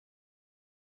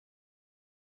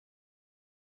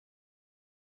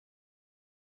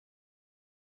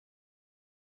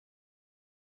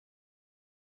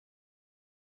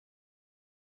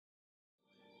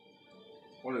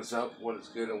What is up? What is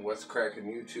good? And what's cracking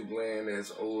YouTube land? As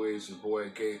always, your boy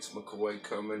Gates McCoy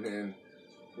coming in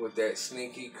with that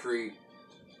sneaky creep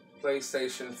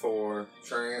PlayStation 4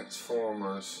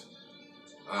 Transformers.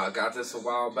 Got this a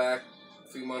while back,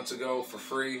 a few months ago for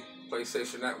free.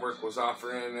 PlayStation Network was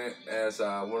offering it as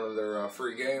one of their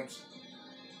free games.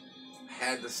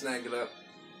 Had to snag it up.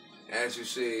 As you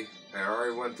see, I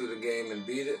already went through the game and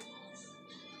beat it.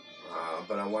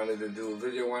 But I wanted to do a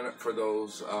video on it for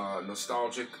those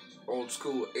nostalgic, old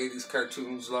school 80s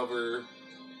cartoons lovers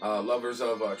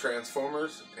of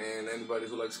Transformers, and anybody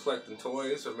who likes collecting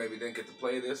toys or maybe didn't get to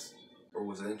play this or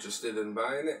was interested in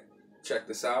buying it. Check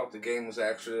this out. The game was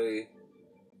actually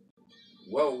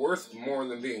well worth more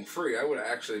than being free. I would have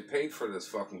actually paid for this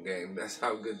fucking game. That's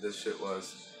how good this shit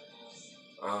was.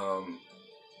 But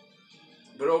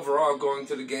overall, going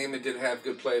through the game, it did have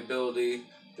good playability.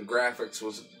 The graphics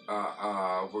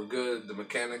were good. The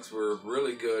mechanics were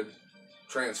really good.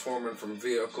 Transforming from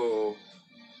vehicle,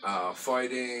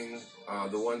 fighting,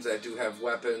 the ones that do have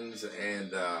weapons,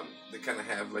 and they kind of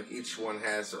have, like, each one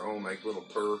has their own, like, little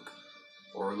perk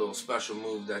or a little special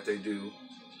move that they do.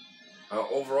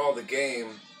 Overall, the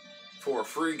game, for a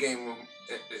free game,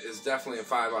 is definitely a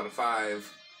 5 out of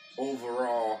 5.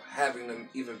 Overall, having them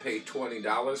even pay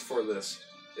 $20 for this,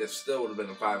 it still would have been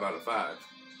a 5 out of 5.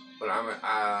 But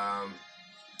I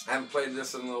haven't played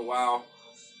this in a little while.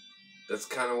 That's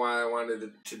kind of why I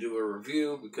wanted to do a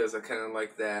review, because I kind of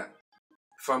like that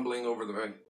fumbling over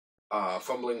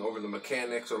the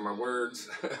mechanics or my words,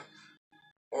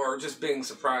 or just being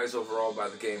surprised overall by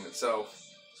the game itself.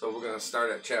 So we're gonna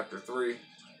start at chapter 3.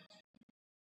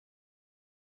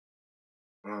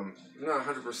 I'm not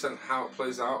 100% how it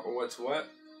plays out or what's what,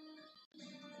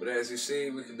 but as you see,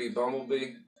 we could be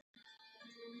Bumblebee.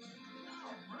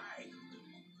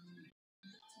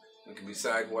 It can be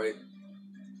Sideway. It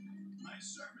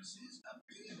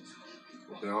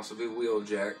can also be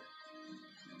Wheeljack.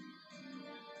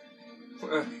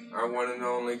 Our one and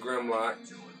only Grimlock.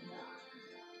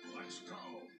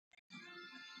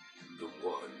 The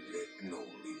one and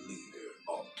only leader,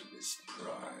 Optimus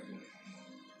Prime.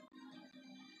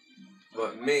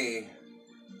 But me,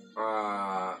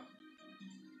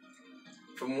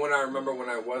 from what I remember when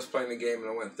I was playing the game and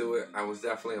I went through it, I was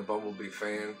definitely a Bumblebee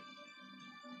fan.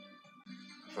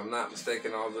 If I'm not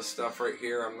mistaken, all this stuff right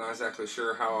here, I'm not exactly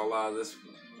sure how a lot of this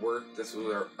worked. This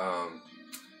was kind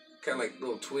of like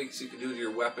little tweaks you could do to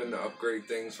your weapon to upgrade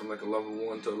things from like a level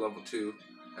 1 to a level 2,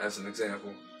 as an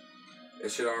example.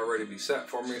 It should already be set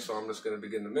for me, so I'm just going to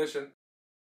begin the mission.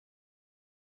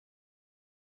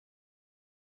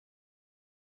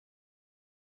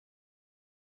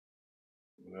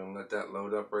 I'm going to let that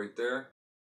load up right there.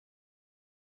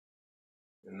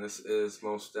 And this is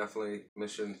most definitely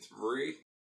mission 3.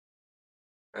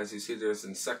 As you see, there's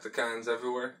Insecticons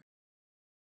everywhere.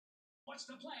 What's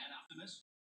the plan, Optimus?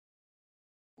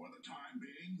 For the time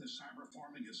being, the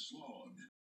cyberforming is slowed.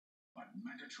 But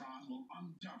Megatron will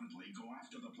undoubtedly go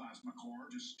after the plasma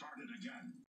core to start it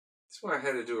again. That's why I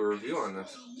had to do a review on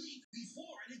this. A week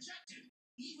before it ejected.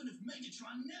 Even if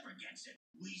Megatron never gets it,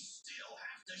 we still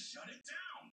have to shut it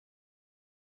down.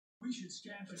 We should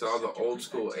scan for it's all the old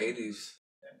school 80s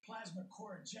that plasma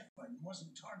core eject button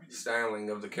wasn't targeted. Styling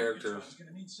of the characters. Megatron's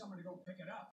gonna need someone to go pick it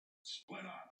up. Split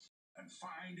up and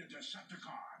find a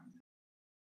Decepticon.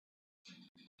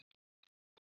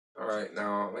 Alright,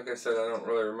 now, like I said, I don't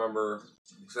really remember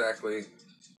exactly,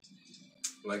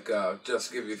 like, just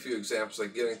to give you a few examples,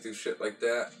 like getting through shit like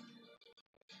that.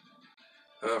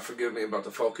 Forgive me about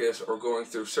the focus, or going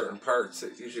through certain parts.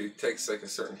 It usually takes, like, a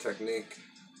certain technique.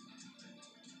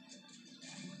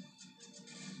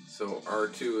 So,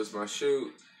 R2 is my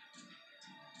shoot.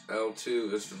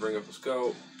 L2 is to bring up a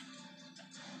scope.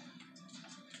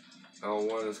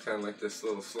 L1 is kind of like this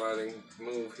little sliding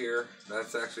move here.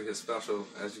 That's actually his special.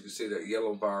 As you can see, that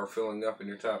yellow bar filling up in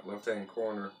your top left-hand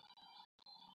corner.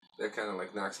 That kind of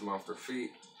like knocks them off their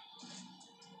feet.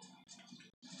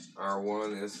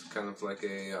 R1 is kind of like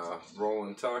a roll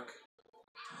and tuck.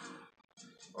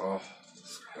 Oh,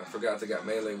 I forgot they got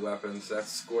melee weapons.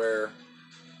 That's square.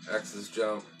 X is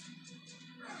jump.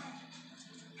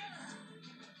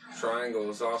 Triangle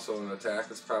is also an attack.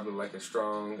 It's probably like a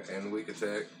strong and weak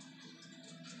attack.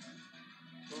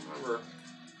 I don't remember.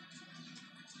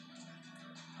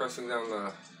 Pressing down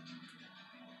the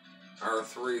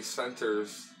R3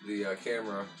 centers the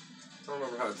camera. I don't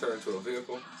remember how to turn into a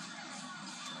vehicle.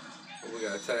 But we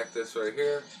gotta attack this right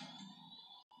here.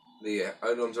 The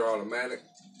items are automatic.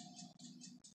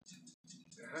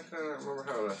 How can I not remember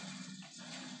how to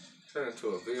turn into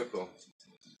a vehicle?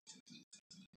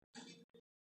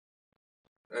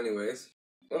 Anyways,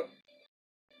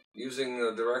 Using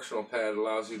the directional pad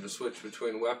allows you to switch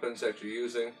between weapons that you're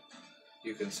using.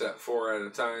 You can set 4 at a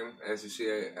time, as you see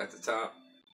at the top.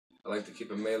 I like to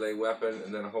keep a melee weapon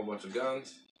and then a whole bunch of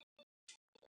guns.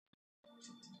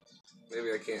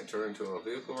 Maybe I can't turn into a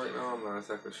vehicle right now. I'm not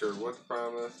exactly sure what the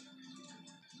problem is.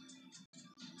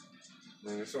 I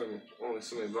mean, there's only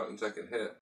so many buttons I can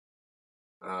hit.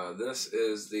 This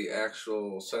is the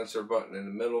actual sensor button in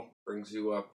the middle. Brings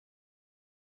you up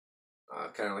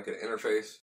kind of like an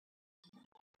interface.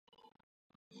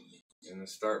 And the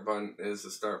start button is the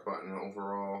start button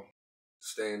overall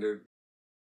standard.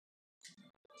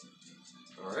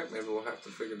 Alright, maybe we'll have to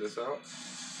figure this out.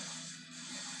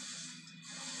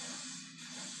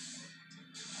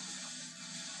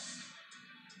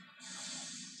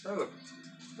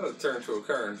 I'll turn to a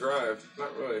car and drive.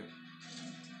 Not really.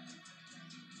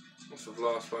 Must have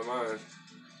lost my mind.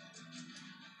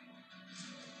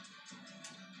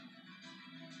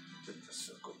 Hit the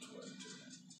circle to enter.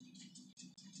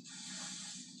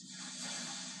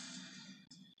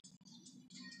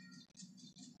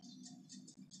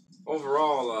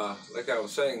 Overall, like I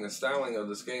was saying, the styling of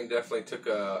this game definitely took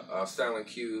a styling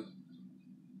cue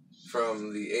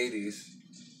from the 80s,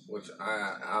 which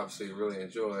I obviously really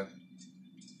enjoy.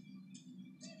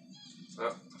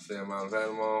 Oh, I see I'm out of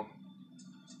ammo.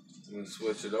 Let me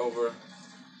switch it over.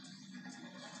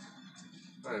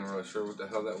 I ain't really sure what the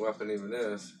hell that weapon even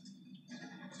is.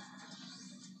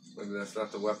 Maybe that's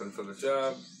not the weapon for the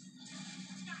job.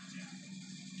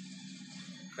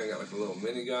 I got like a little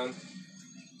minigun.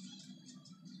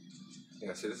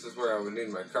 Yeah, see, this is where I would need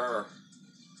my car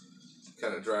to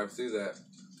kind of drive through that.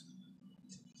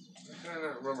 I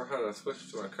can't remember how to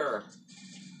switch to my car.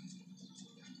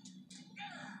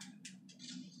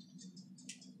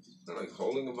 Like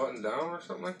holding a button down or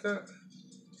something like that?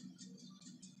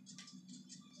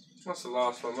 Must have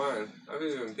lost my mind. I've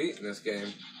even beaten this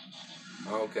game.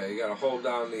 Okay, you gotta hold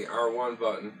down the R1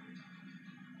 button.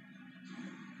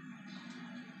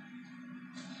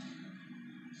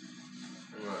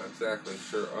 I'm not exactly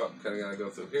sure. Oh, kinda gotta go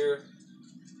through here.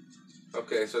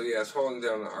 Okay, so yes, holding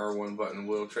down the R1 button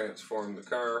will transform the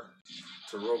car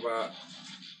to robot,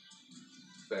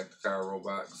 back to car,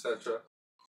 robot, etc.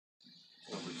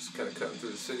 We're just kind of cutting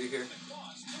through the city here.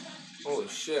 Holy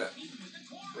shit.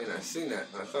 I mean, I seen that,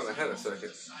 and I thought I had a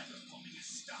second.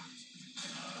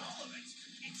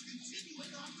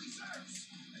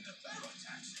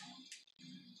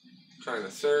 Trying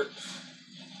to search.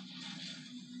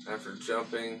 After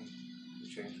jumping,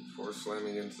 change before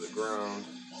slamming into the ground.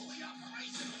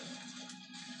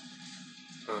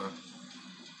 Huh.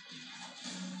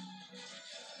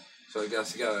 So I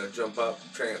guess you gotta jump up,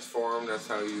 transform. That's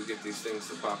how you get these things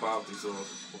to pop out. These little,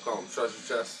 we'll call them treasure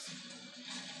chests.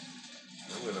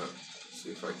 I'm gonna see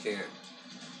if I can't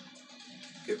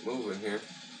get moving here.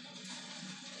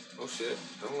 Oh shit,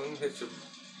 don't let him hit you.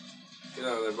 Get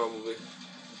out of there, Bumblebee.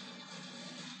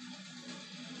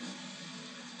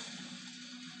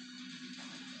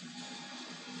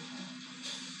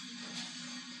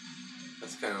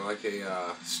 That's kind of like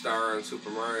a star in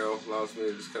Super Mario. Allows me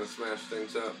to just kind of smash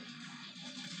things up.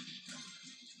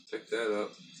 Pick that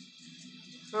up.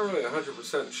 Not really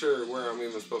 100% sure where I'm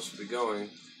even supposed to be going.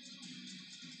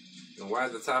 And why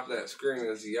the top of that screen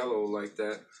is yellow like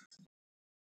that.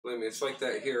 Believe me, it's like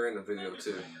that here in the video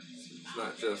too. It's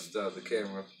not just the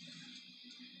camera.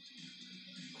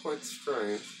 Quite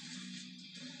strange.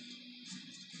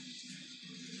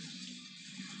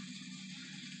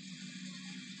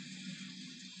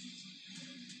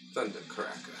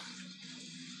 Thundercracker.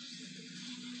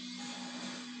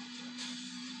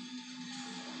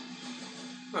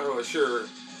 Not really sure.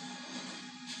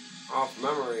 Off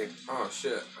memory. Oh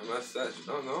shit, I messed that.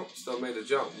 Oh no, still made a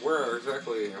jump. Where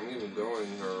exactly I'm even going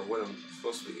or what I'm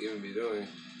supposed to even be doing.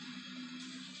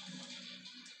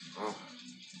 Oh.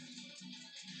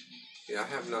 Yeah, I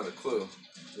have not a clue,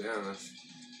 to be honest.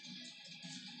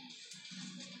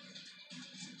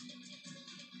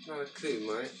 Not a clue,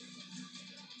 mate.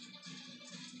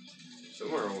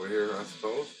 Somewhere over here, I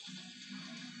suppose.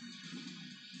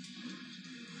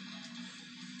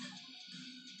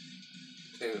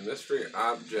 Obtain a mystery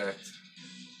object.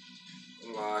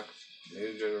 Unlock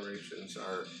new generations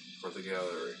art for the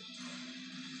gallery.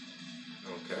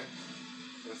 Okay.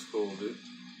 That's cool, dude.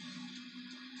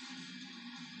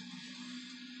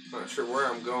 Not sure where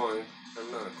I'm going. I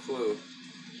have not a clue.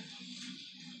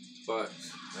 But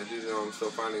I do know I'm still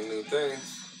finding new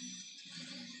things.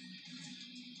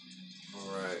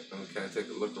 Alright, let me kind of take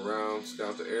a look around,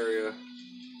 scout the area.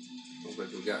 Looks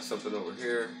like we got something over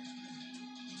here.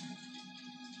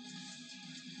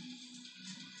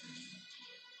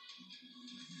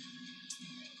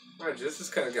 Right, this has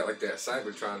kind of got like that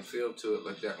Cybertron feel to it,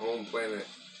 like that home planet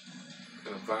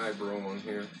kind of vibe rolling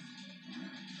here.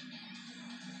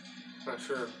 Not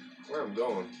sure where I'm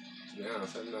going, to be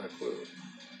honest, I have not a clue.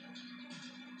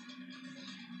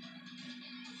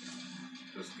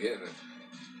 Just getting it.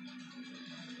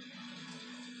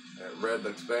 That red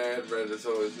looks bad, red is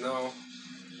always no.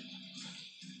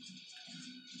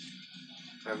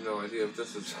 I have no idea if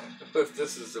this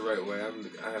is the right way.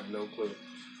 I have no clue.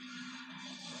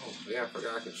 Oh yeah, I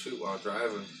forgot I can shoot while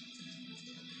driving.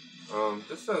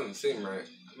 This doesn't seem right.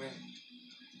 I mean,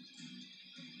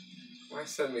 why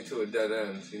send me to a dead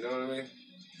end? You know what I mean?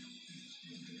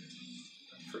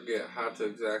 I forget how to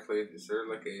exactly. Is there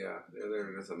like a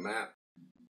there it is, a map.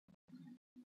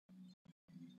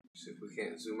 See if we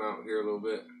can't zoom out here a little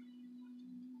bit.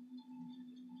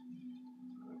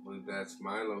 I believe that's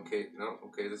my location. No,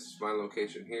 okay, this is my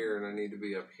location here, and I need to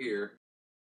be up here.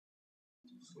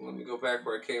 So let me go back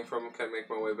where I came from and kind of make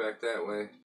my way back that way.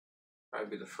 Probably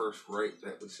be the first right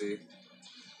that we see.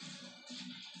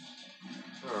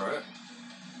 Alright.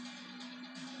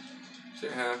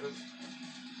 Shit happens.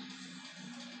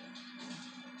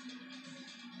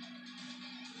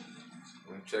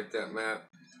 Let me check that map.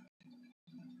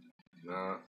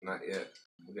 No, not yet.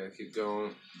 We gotta keep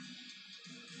going.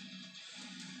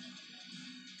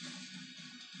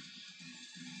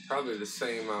 Probably the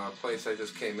same place I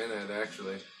just came in at,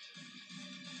 actually.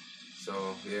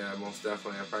 So, yeah, most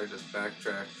definitely. I probably just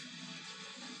backtracked.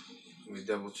 Let me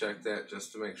double check that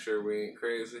just to make sure we ain't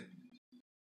crazy.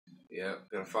 Yep,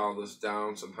 gonna follow this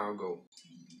down, somehow go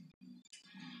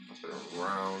up and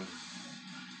around.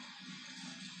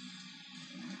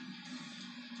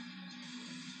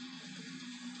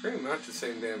 Pretty much the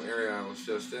same damn area I was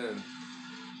just in.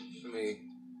 Let me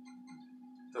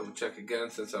double check again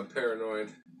since I'm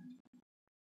paranoid.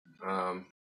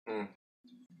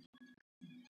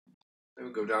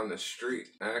 Maybe go down the street,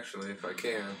 actually, if I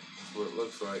can. That's what it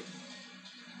looks like.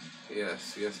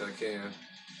 Yes, yes I can.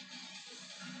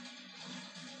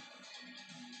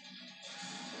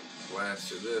 Blast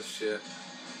through this shit.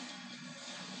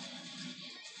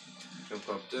 Jump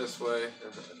up this way.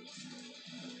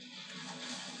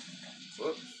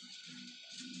 Whoops.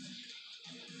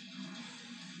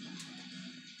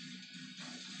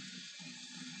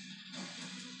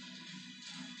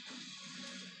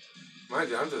 Mind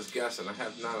you, I'm just guessing. I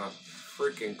have not a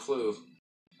freaking clue.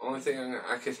 Only thing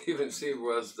I could even see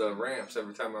was the ramps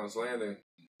every time I was landing.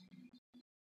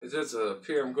 It does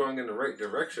appear I'm going in the right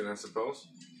direction, I suppose.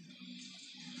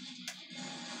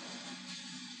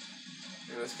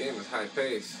 And this game is high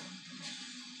pace.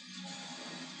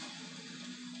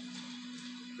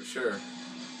 For sure.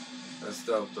 That's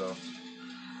dope, though.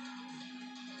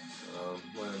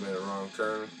 Might have made a wrong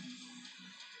turn.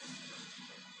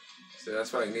 See,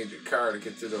 that's why you need your car to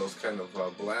get through those kind of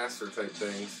blaster type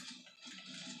things.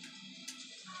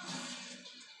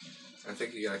 I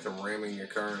think you gotta come ramming your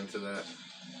car into that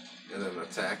and then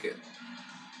attack it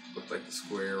with like the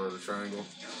square or the triangle.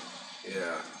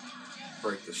 Yeah,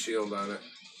 break the shield on it.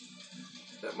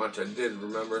 That much I did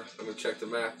remember. Let me check the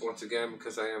map once again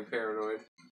because I am paranoid.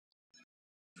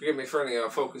 Forgive me for any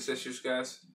focus issues,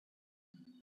 guys.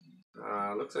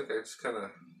 Looks like I just kind of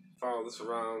follow this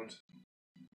around.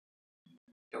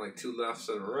 Got like two lefts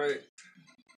and a right.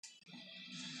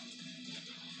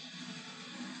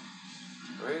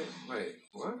 Right? Wait,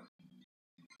 what?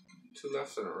 Two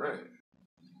lefts and a right.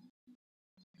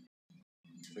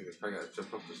 I think I probably gotta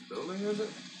jump up this building, is it?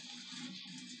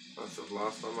 Must have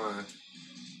lost my mind.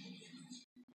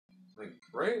 Like,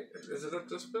 right? Is it up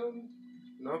this building?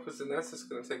 No, because then that's just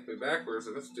gonna take me backwards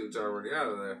and this dude's already out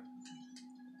of there.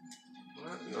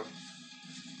 What? No.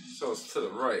 So it's to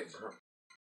the right.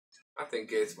 I think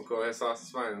Gates McCoy has lost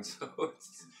his mind, so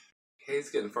he's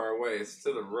getting far away. It's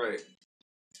to the right.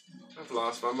 I've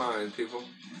lost my mind, people.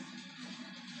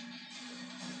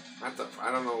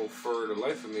 I don't know for the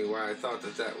life of me why I thought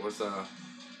that was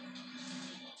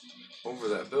over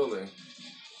that building.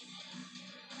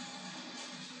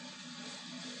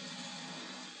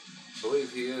 I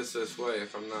believe he is this way,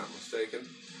 if I'm not mistaken.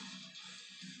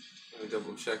 Let me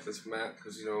double check this map,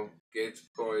 because, you know, Gates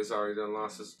McCoy has already done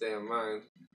lost his damn mind.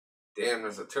 Damn,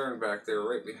 there's a turn back there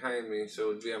right behind me, so it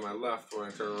would be on my left when I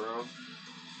turn around.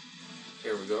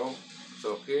 Here we go. It's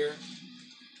up here.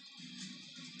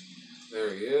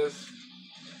 There he is.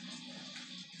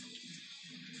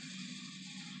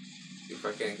 See if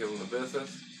I can't give him the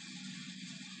business.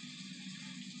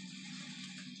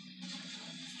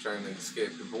 Just trying to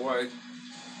escape your boy.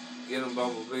 Get him,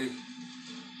 Bumblebee.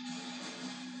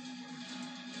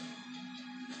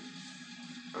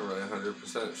 I'm really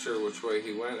 100% sure which way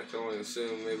he went. I can only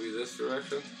assume maybe this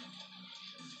direction.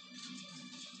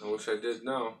 I wish I did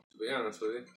know, to be honest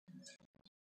with you.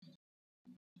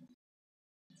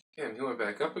 Damn, he went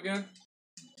back up again?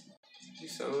 You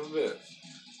son of a bitch.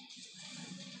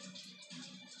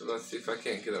 So let's see if I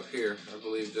can't get up here. I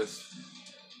believe this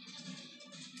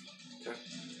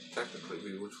technically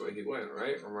be which way he went,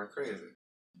 right? Or am I crazy?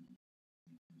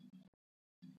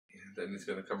 Yeah, then he's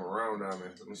gonna come around on me.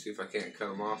 Let me see if I can't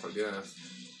cut him off, I guess.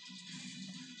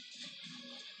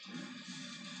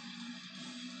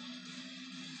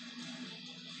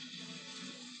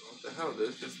 What the hell,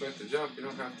 dude? Just make the jump. You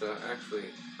don't have to actually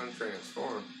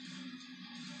untransform.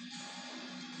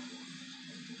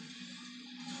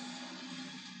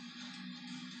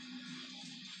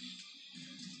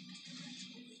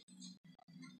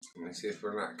 Let me see if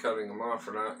we're not cutting him off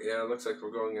or not. Yeah, it looks like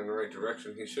we're going in the right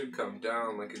direction. He should come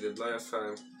down like he did last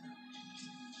time.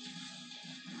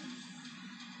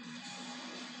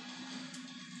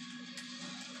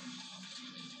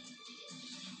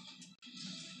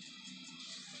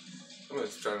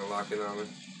 Somebody's trying to lock in on me.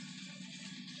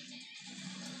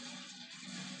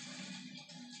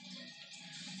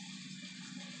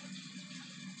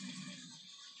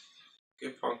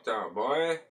 Get punked out,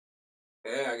 boy.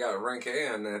 Yeah, I got a rank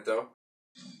A on that, though.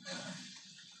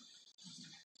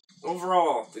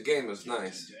 Overall, the game is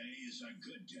nice.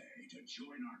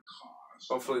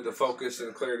 Hopefully the focus and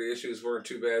clarity issues weren't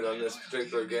too bad on this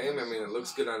particular game. I mean, it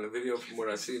looks good on the video from what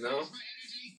I see now.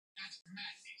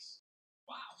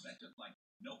 Wow, that took like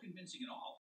no convincing at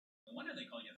all. No wonder they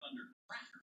call you Thunder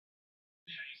Cracker.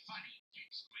 Very funny,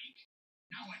 Dick Squeak.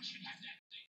 No one should have that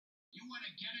thing. You want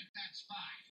to get it, that's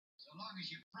fine. So long as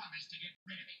you promise to get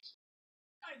rid of it.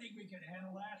 I think we can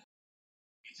handle that.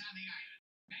 It's on the island.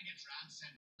 Megatron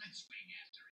sent Blitzwing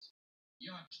after it.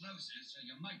 You're closer, so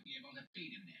you might be able to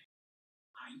beat him there.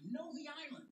 I know the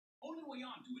island. Only way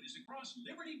onto it is across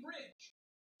Liberty Bridge.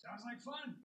 Sounds like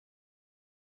fun.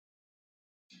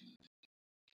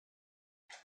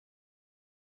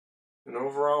 And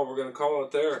overall, we're going to call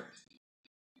it there.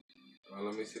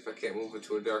 Let me see if I can't move it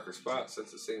to a darker spot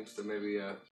since it seems to maybe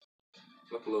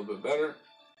look a little bit better.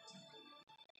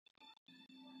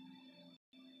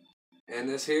 And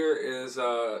this here is,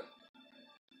 I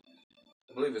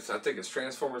think it's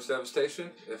Transformers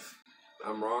Devastation. If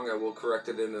I'm wrong, I will correct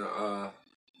it in the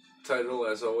title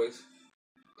as always.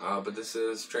 But this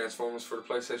is Transformers for the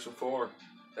PlayStation 4.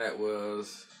 That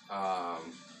was, I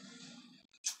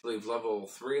believe level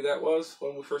 3 that was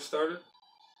when we first started.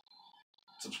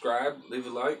 Subscribe, leave a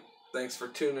like. Thanks for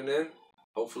tuning in.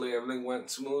 Hopefully everything went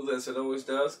smooth as it always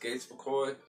does. Gates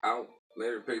McCoy out.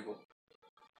 Later, people.